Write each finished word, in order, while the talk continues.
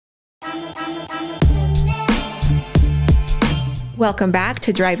Welcome back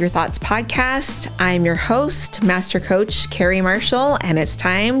to Drive Your Thoughts podcast. I'm your host, Master Coach Carrie Marshall, and it's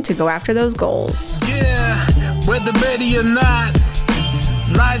time to go after those goals. Yeah, whether ready or not,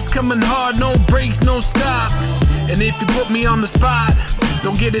 life's coming hard, no breaks, no stop. And if you put me on the spot,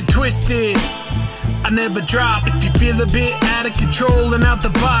 don't get it twisted, I never drop. If you feel a bit out of control and out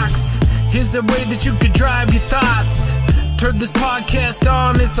the box, here's a way that you could drive your thoughts. Turn this podcast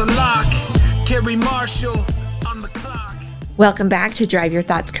on, it's a lock. Carrie Marshall on the clock. Welcome back to Drive Your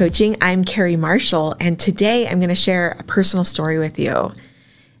Thoughts Coaching. I'm Carrie Marshall, and today I'm going to share a personal story with you.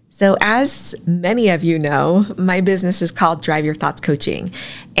 So as many of you know, my business is called Drive Your Thoughts Coaching.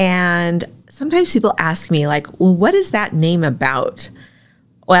 And sometimes people ask me like, well, what is that name about?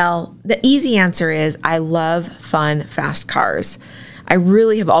 Well, the easy answer is I love fun, fast cars. I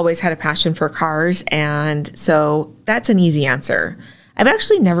really have always had a passion for cars, and so that's an easy answer. I've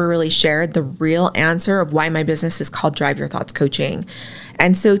actually never really shared the real answer of why my business is called Drive Your Thoughts Coaching.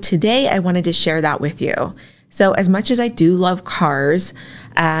 And so today I wanted to share that with you. So as much as I do love cars,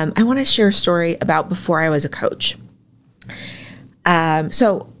 I want to share a story about before I was a coach.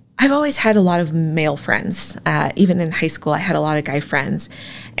 So I've always had a lot of male friends. Even in high school, I had a lot of guy friends.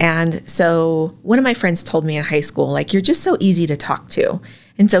 And so one of my friends told me in high school, like, you're just so easy to talk to.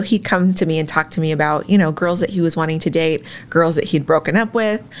 And so he'd come to me and talk to me about, girls that he was wanting to date, girls that he'd broken up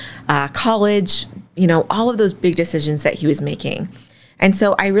with, college, all of those big decisions that he was making. And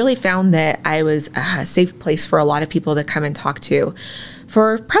so I really found that I was a safe place for a lot of people to come and talk to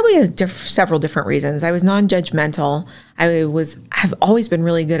for probably several different reasons. I was non-judgmental. I've always been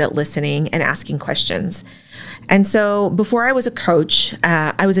really good at listening and asking questions. And so before I was a coach,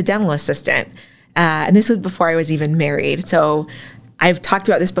 I was a dental assistant. And this was before I was even married. So I've talked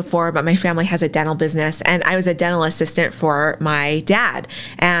about this before, but my family has a dental business, and I was a dental assistant for my dad.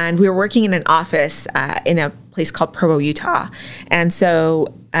 And we were working in an office in a place called Provo, Utah. And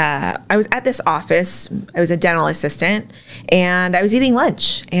so I was at this office. I was a dental assistant, and I was eating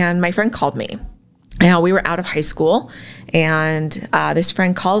lunch, and my friend called me. Now, we were out of high school, and this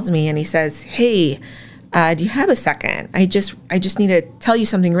friend calls me, and he says, "Hey, do you have a second? I just need to tell you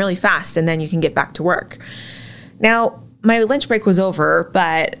something really fast, and then you can get back to work." Now, my lunch break was over,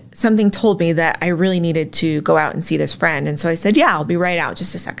 but something told me that I really needed to go out and see this friend. And so I said, yeah, I'll be right out,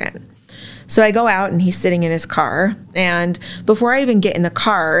 just a second. So I go out, and he's sitting in his car. And before I even get in the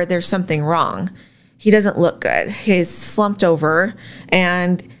car, there's something wrong. He doesn't look good. He's slumped over,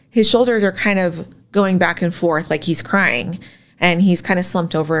 and his shoulders are kind of going back and forth like he's crying. And he's kind of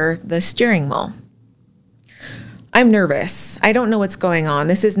slumped over the steering wheel. I'm nervous. I don't know what's going on.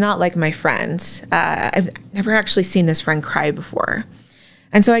 This is not like my friend. I've never actually seen this friend cry before.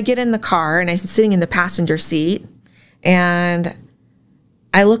 And so I get in the car, and I'm sitting in the passenger seat, and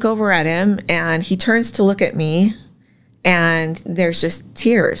I look over at him, and he turns to look at me, and there's just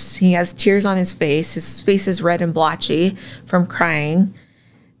tears. He has tears on his face. His face is red and blotchy from crying.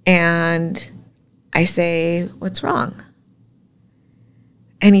 And I say, "What's wrong?"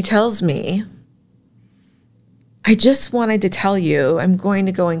 And he tells me, "I just wanted to tell you I'm going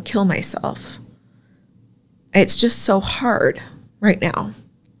to go and kill myself. It's just so hard right now."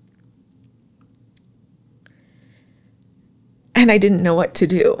 And I didn't know what to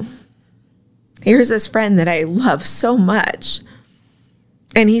do. Here's this friend that I love so much,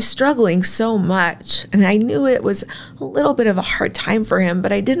 and he's struggling so much. And I knew it was a little bit of a hard time for him,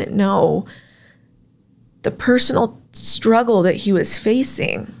 but I didn't know the personal struggle that he was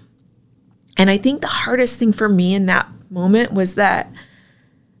facing. And I think the hardest thing for me in that moment was that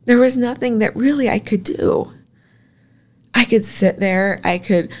there was nothing that really I could do. I could sit there, I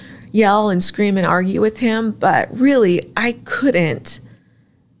could yell and scream and argue with him, but really I couldn't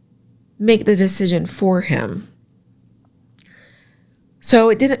make the decision for him. So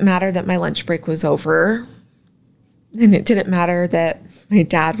it didn't matter that my lunch break was over, and it didn't matter that my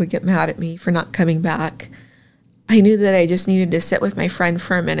dad would get mad at me for not coming back. I knew that I just needed to sit with my friend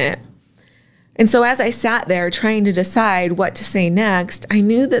for a minute. And so as I sat there trying to decide what to say next, I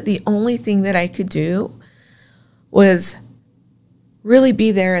knew that the only thing that I could do was really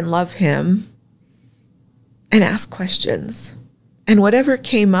be there and love him and ask questions. And whatever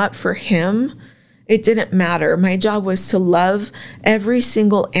came up for him, it didn't matter. My job was to love every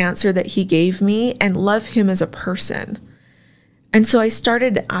single answer that he gave me and love him as a person. And so I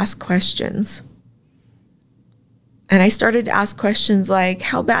started to ask questions. And I started to ask questions like,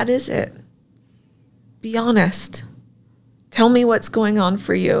 how bad is it? Be honest. Tell me what's going on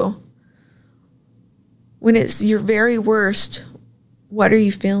for you. When it's your very worst, what are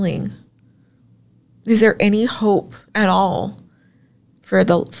you feeling? Is there any hope at all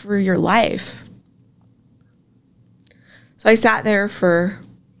for your life. So I sat there for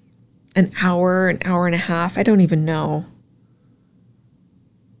an hour and a half. I don't even know.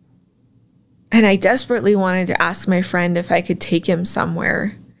 And I desperately wanted to ask my friend if I could take him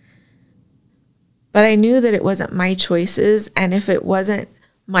somewhere. But I knew that it wasn't my choices. And if it wasn't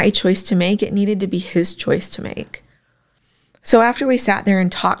my choice to make, it needed to be his choice to make. So after we sat there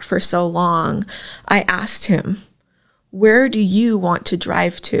and talked for so long, I asked him, where do you want to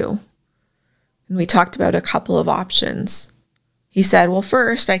drive to? And we talked about a couple of options. He said, well,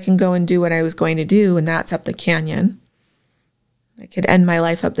 first I can go and do what I was going to do, and that's up the canyon. I could end my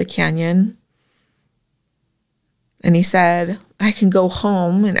life up the canyon. And he said, I can go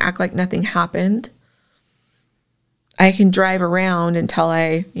home and act like nothing happened. I can drive around until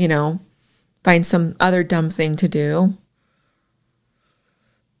I, find some other dumb thing to do.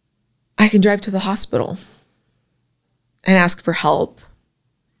 I can drive to the hospital and ask for help.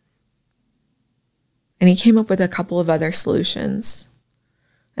 And he came up with a couple of other solutions.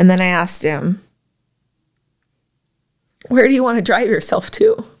 And then I asked him, where do you want to drive yourself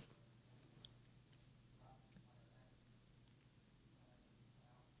to?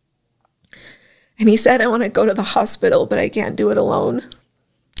 And he said, I want to go to the hospital, but I can't do it alone.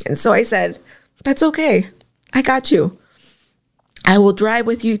 And so I said, that's okay. I got you. I will drive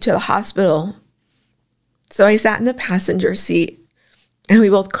with you to the hospital. So I sat in the passenger seat and we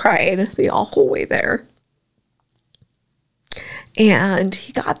both cried the whole way there. And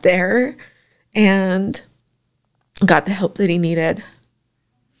he got there and got the help that he needed.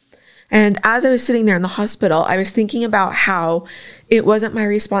 And as I was sitting there in the hospital, I was thinking about how it wasn't my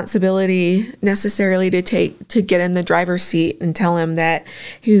responsibility necessarily to get in the driver's seat and tell him that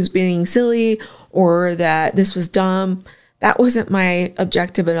he was being silly or that this was dumb. That wasn't my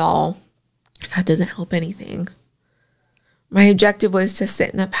objective at all. That doesn't help anything. My objective was to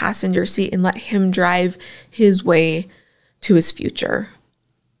sit in the passenger seat and let him drive his way to his future.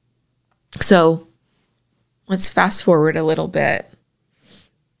 So let's fast forward a little bit.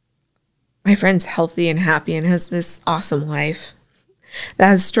 My friend's healthy and happy and has this awesome life that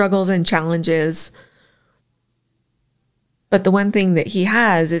has struggles and challenges. But the one thing that he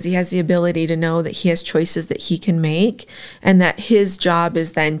has is he has the ability to know that he has choices that he can make, and that his job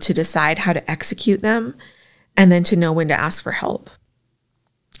is then to decide how to execute them and then to know when to ask for help.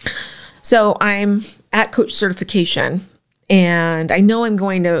 So I'm at coach certification, and I know I'm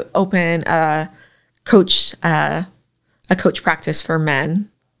going to open a coach practice for men,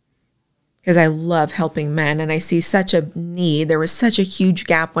 because I love helping men and I see such a need. There was such a huge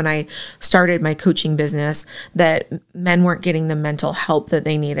gap when I started my coaching business that men weren't getting the mental help that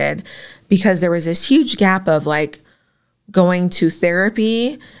they needed, because there was this huge gap of like going to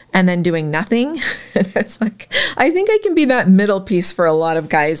therapy and then doing nothing. And I was like, I think I can be that middle piece for a lot of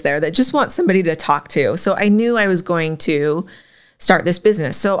guys there that just want somebody to talk to. So I knew I was going to start this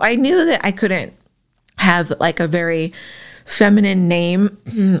business. So I knew that I couldn't have like a very feminine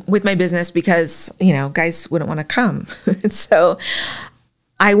name with my business because, guys wouldn't want to come. So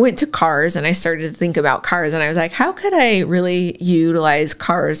I went to cars and I started to think about cars, and I was like, how could I really utilize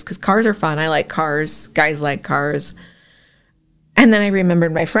cars? Because cars are fun. I like cars. Guys like cars. And then I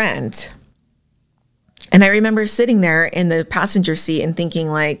remembered my friend. And I remember sitting there in the passenger seat and thinking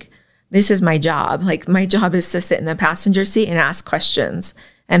like, this is my job. Like my job is to sit in the passenger seat and ask questions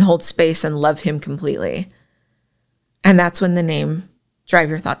and hold space and love him completely. And that's when the name Drive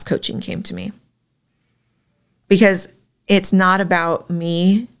Your Thoughts Coaching came to me. Because it's not about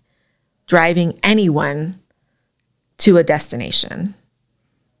me driving anyone to a destination.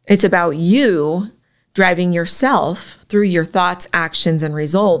 It's about you driving yourself through your thoughts, actions, and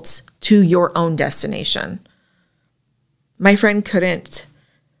results to your own destination. My friend couldn't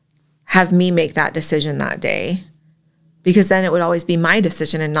have me make that decision that day, because then it would always be my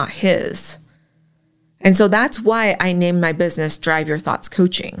decision and not his. And so that's why I named my business Drive Your Thoughts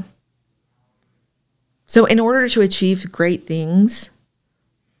Coaching. So in order to achieve great things,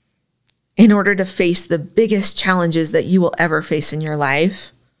 in order to face the biggest challenges that you will ever face in your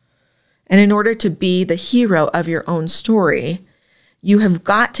life, and in order to be the hero of your own story, you have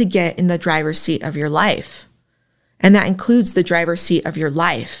got to get in the driver's seat of your life. And that includes the driver's seat of your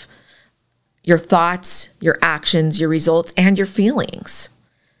life, your thoughts, your actions, your results, and your feelings.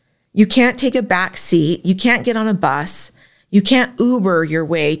 You can't take a back seat. You can't get on a bus. You can't Uber your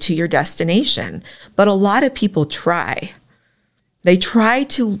way to your destination. But a lot of people try. They try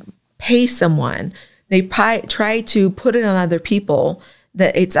to pay someone. They try to put it on other people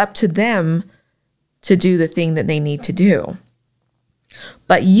that it's up to them to do the thing that they need to do.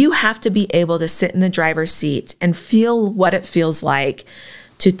 But you have to be able to sit in the driver's seat and feel what it feels like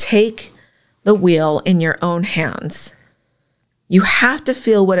to take the wheel in your own hands. You have to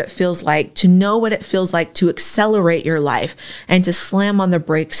feel what it feels like, to know what it feels like to accelerate your life and to slam on the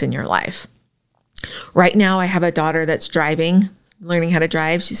brakes in your life. Right now, I have a daughter that's driving, learning how to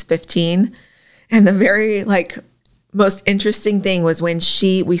drive. She's 15. And the very most interesting thing was when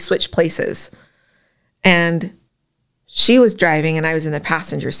we switched places and she was driving and I was in the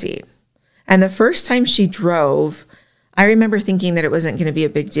passenger seat. And the first time she drove, I remember thinking that it wasn't going to be a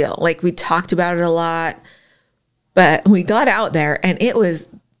big deal. We talked about it a lot, but we got out there and it was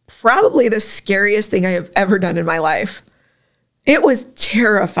probably the scariest thing I have ever done in my life. It was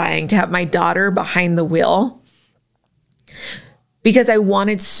terrifying to have my daughter behind the wheel because I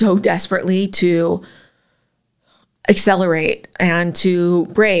wanted so desperately to accelerate and to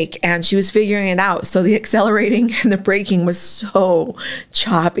brake, and she was figuring it out. So the accelerating and the braking was so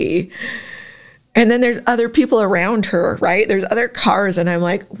choppy. And then there's other people around her, right? There's other cars, and I'm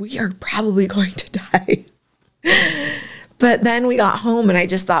like, we are probably going to die. But then we got home and I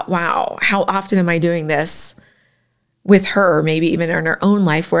just thought, wow, how often am I doing this with her, maybe even in her own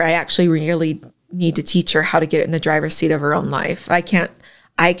life, where I actually really need to teach her how to get in the driver's seat of her own life. I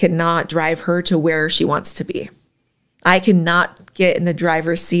cannot drive her to where she wants to be. I cannot get in the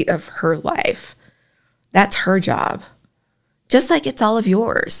driver's seat of her life. That's her job, just like it's all of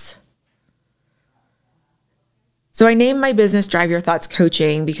yours. So I named my business Drive Your Thoughts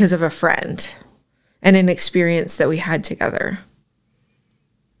Coaching because of a friend and an experience that we had together.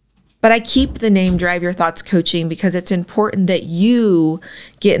 But I keep the name Drive Your Thoughts Coaching because it's important that you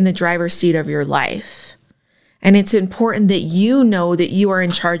get in the driver's seat of your life. And it's important that you know that you are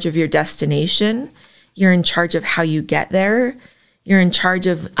in charge of your destination. You're in charge of how you get there. You're in charge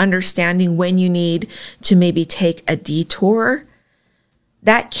of understanding when you need to maybe take a detour.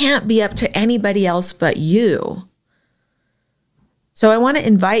 That can't be up to anybody else but you. So I want to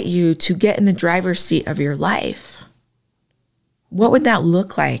invite you to get in the driver's seat of your life. What would that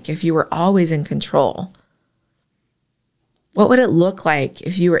look like if you were always in control? What would it look like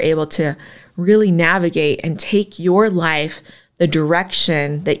if you were able to really navigate and take your life the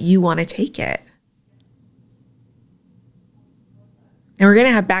direction that you want to take it? And we're going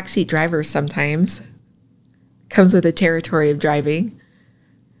to have backseat drivers sometimes. Comes with the territory of driving.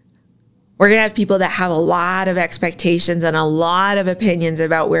 We're going to have people that have a lot of expectations and a lot of opinions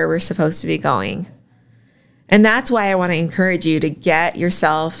about where we're supposed to be going. And that's why I want to encourage you to get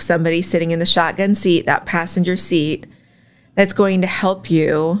yourself somebody sitting in the shotgun seat, that passenger seat, that's going to help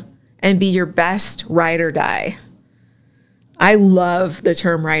you and be your best ride or die. I love the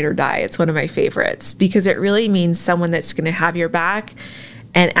term ride or die. It's one of my favorites because it really means someone that's going to have your back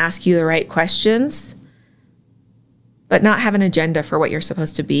and ask you the right questions, but not have an agenda for what you're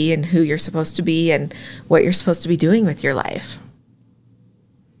supposed to be and who you're supposed to be and what you're supposed to be doing with your life.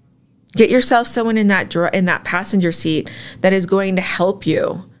 Get yourself someone in that passenger seat that is going to help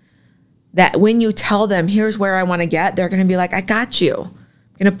you. That when you tell them, here's where I want to get, they're going to be like, I got you.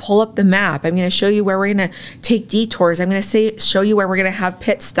 I'm going to pull up the map. I'm going to show you where we're going to take detours. I'm going to show you where we're going to have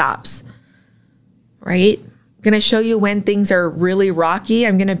pit stops, right? I'm going to show you when things are really rocky.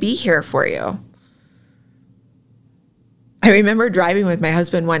 I'm going to be here for you. I remember driving with my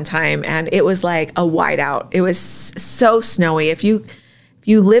husband one time and it was like a whiteout. It was so snowy. If you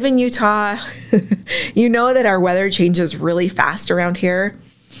live in Utah, you know that our weather changes really fast around here.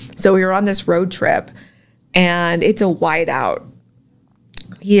 So we were on this road trip and it's a whiteout.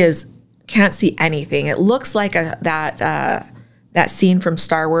 Can't see anything. It looks like that scene from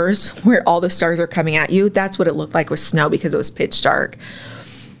Star Wars where all the stars are coming at you. That's what it looked like with snow because it was pitch dark.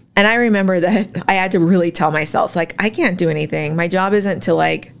 And I remember that I had to really tell myself, I can't do anything. My job isn't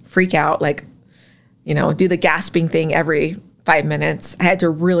to freak out, do the gasping thing every 5 minutes. I had to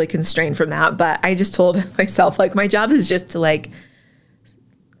really constrain from that. But I just told myself, my job is just to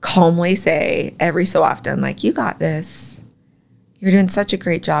calmly say every so often, you got this. You're doing such a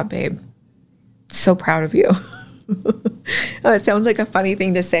great job, babe. So proud of you. It sounds like a funny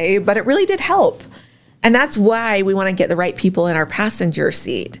thing to say, but it really did help. And that's why we want to get the right people in our passenger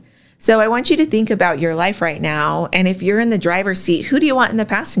seat. So I want you to think about your life right now. And if you're in the driver's seat, who do you want in the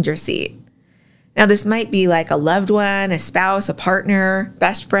passenger seat? Now, this might be a loved one, a spouse, a partner,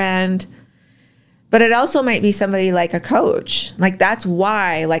 best friend. But it also might be somebody like a coach. That's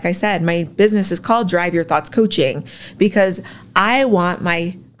why, like I said, my business is called Drive Your Thoughts Coaching, because I want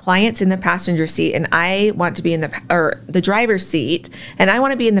my clients in the passenger seat and I want to be in the driver's seat, and I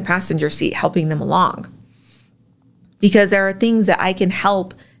want to be in the passenger seat helping them along. Because there are things that I can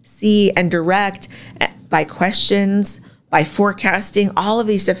help see and direct by questions, by forecasting, all of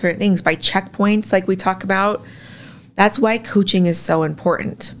these different things, by checkpoints like we talk about. That's why coaching is so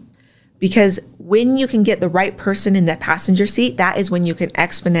important. Because when you can get the right person in that passenger seat, that is when you can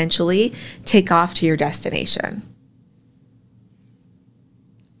exponentially take off to your destination.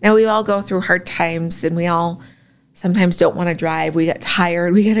 Now, we all go through hard times, and we all sometimes don't want to drive. We get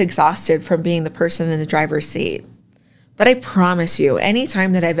tired. We get exhausted from being the person in the driver's seat. But I promise you,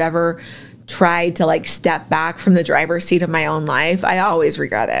 anytime that I've ever tried to like step back from the driver's seat of my own life, I always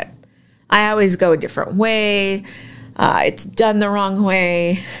regret it. I always go a different way. It's done the wrong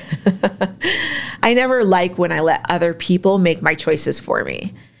way. I never like when I let other people make my choices for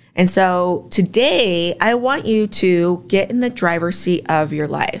me. And so today, I want you to get in the driver's seat of your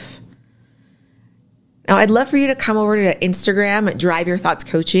life. Now, I'd love for you to come over to Instagram at Drive Your Thoughts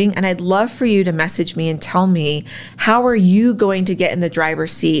Coaching, and I'd love for you to message me and tell me, how are you going to get in the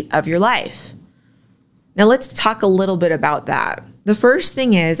driver's seat of your life? Now, let's talk a little bit about that. The first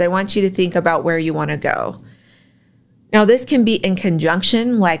thing is, I want you to think about where you want to go. Now, this can be in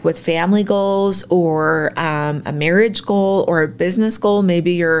conjunction, like with family goals or a marriage goal or a business goal.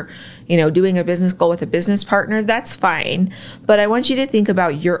 Maybe you're, doing a business goal with a business partner. That's fine. But I want you to think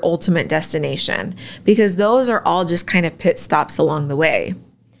about your ultimate destination, because those are all just kind of pit stops along the way.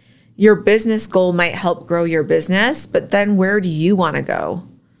 Your business goal might help grow your business, but then where do you want to go?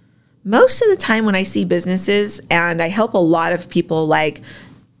 Most of the time when I see businesses, and I help a lot of people like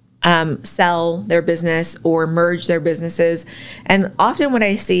sell their business or merge their businesses. And often what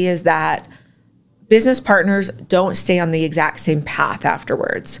I see is that business partners don't stay on the exact same path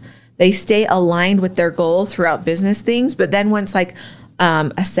afterwards. They stay aligned with their goal throughout business things, but then once like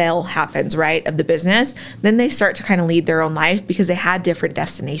a sale happens, right, of the business, then they start to kind of lead their own life because they had different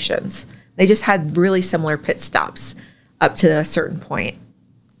destinations. They just had really similar pit stops up to a certain point.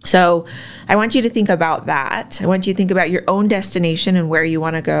 So I want you to think about that. I want you to think about your own destination and where you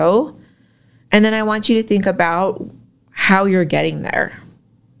want to go. And then I want you to think about how you're getting there.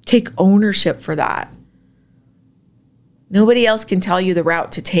 Take ownership for that. Nobody else can tell you the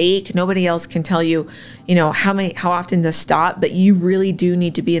route to take. Nobody else can tell you, how often to stop, but you really do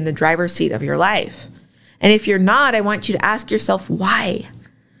need to be in the driver's seat of your life. And if you're not, I want you to ask yourself, why?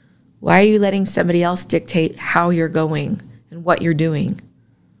 Why are you letting somebody else dictate how you're going and what you're doing?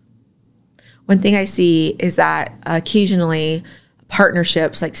 One thing I see is that occasionally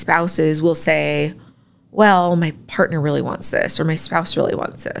partnerships like spouses will say, well, my partner really wants this, or my spouse really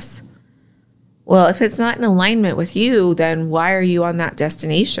wants this. Well, if it's not in alignment with you, then why are you on that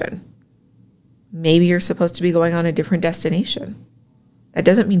destination? Maybe you're supposed to be going on a different destination. That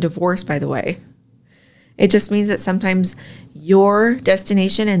doesn't mean divorce, by the way. It just means that sometimes your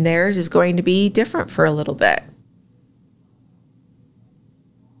destination and theirs is going to be different for a little bit.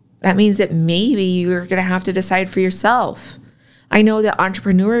 That means that maybe you're going to have to decide for yourself. I know that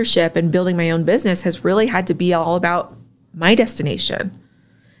entrepreneurship and building my own business has really had to be all about my destination.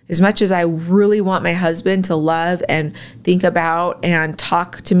 As much as I really want my husband to love and think about and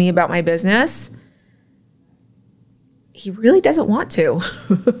talk to me about my business, he really doesn't want to.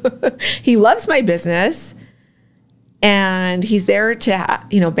 He loves my business, and he's there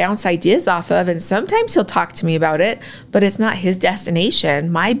to, bounce ideas off of. And sometimes he'll talk to me about it, but it's not his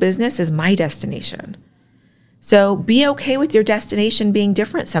destination. My business is my destination. So be okay with your destination being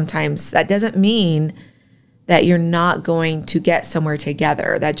different sometimes. That doesn't mean that you're not going to get somewhere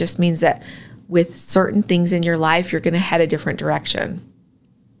together. That just means that with certain things in your life, you're going to head a different direction.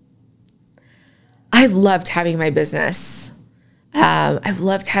 I've loved having my business. I've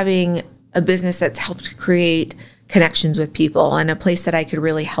loved having a business that's helped create connections with people and a place that I could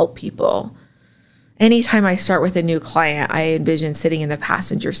really help people. Anytime I start with a new client, I envision sitting in the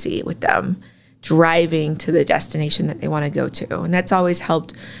passenger seat with them, driving to the destination that they want to go to. And that's always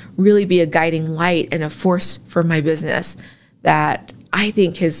helped really be a guiding light and a force for my business that I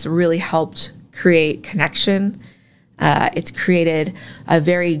think has really helped create connection. It's created a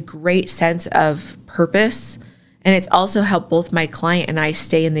very great sense of purpose. And it's also helped both my client and I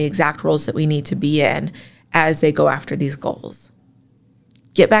stay in the exact roles that we need to be in as they go after these goals.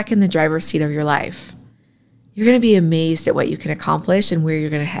 Get back in the driver's seat of your life. You're going to be amazed at what you can accomplish and where you're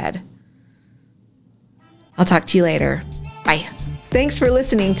going to head. I'll talk to you later. Bye. Thanks for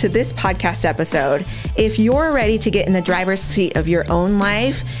listening to this podcast episode. If you're ready to get in the driver's seat of your own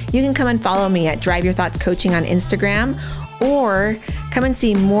life, you can come and follow me at Drive Your Thoughts Coaching on Instagram, or come and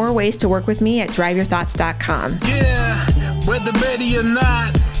see more ways to work with me at driveyourthoughts.com. Yeah, whether ready or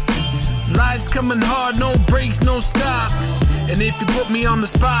not, life's coming hard, no breaks, no stop. And if you put me on the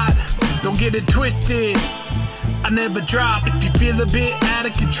spot, don't get it twisted, I never drop. If you feel a bit out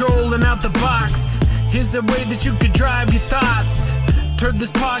of control and out the box, Here's a way that you could drive your thoughts. Turn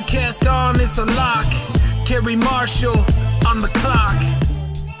this podcast on, it's a lock. Carrie Marshall on the clock.